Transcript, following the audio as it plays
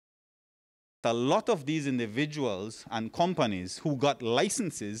a lot of these individuals and companies who got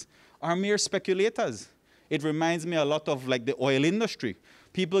licenses are mere speculators. It reminds me a lot of like the oil industry.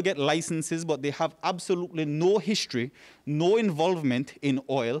 People get licenses, but they have absolutely no history, no involvement in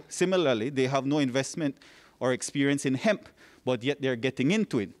oil. Similarly, they have no investment or experience in hemp, but yet they're getting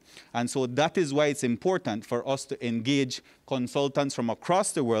into it. And so that is why it's important for us to engage consultants from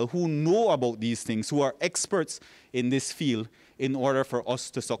across the world who know about these things, who are experts in this field, in order for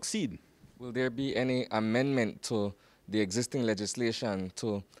us to succeed. Will there be any amendment to the existing legislation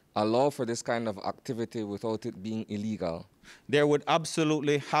to allow for this kind of activity without it being illegal? There would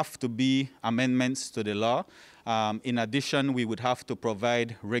absolutely have to be amendments to the law. In addition, we would have to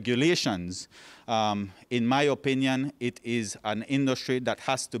provide regulations. In my opinion, it is an industry that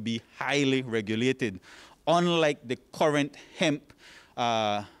has to be highly regulated. Unlike the current hemp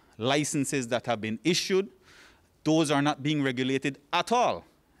licenses that have been issued, those are not being regulated at all.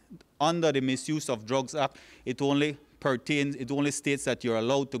 Under the Misuse of Drugs Act, it only states that you're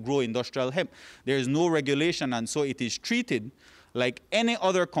allowed to grow industrial hemp. There is no regulation, and so it is treated like any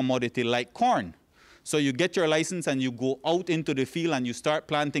other commodity, like corn. So you get your license and you go out into the field and you start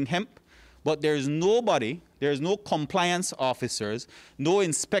planting hemp, but there's nobody, there's no compliance officers, no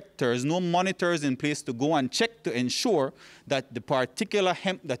inspectors, no monitors in place to go and check to ensure that the particular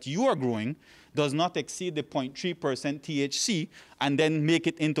hemp that you are growing does not exceed the 0.3% THC and then make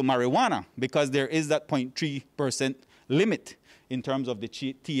it into marijuana, because there is that 0.3% limit in terms of the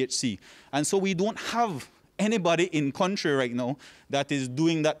THC. And so we don't have anybody in country right now that is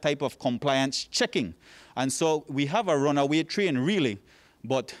doing that type of compliance checking. And so we have a runaway train, really,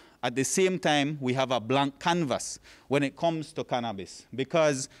 but at the same time, we have a blank canvas when it comes to cannabis,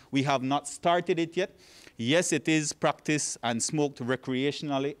 because we have not started it yet. Yes, it is practiced and smoked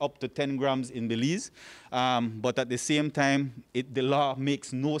recreationally up to 10 grams in Belize, but at the same time, the law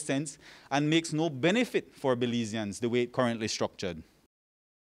makes no sense and makes no benefit for Belizeans the way it currently is structured.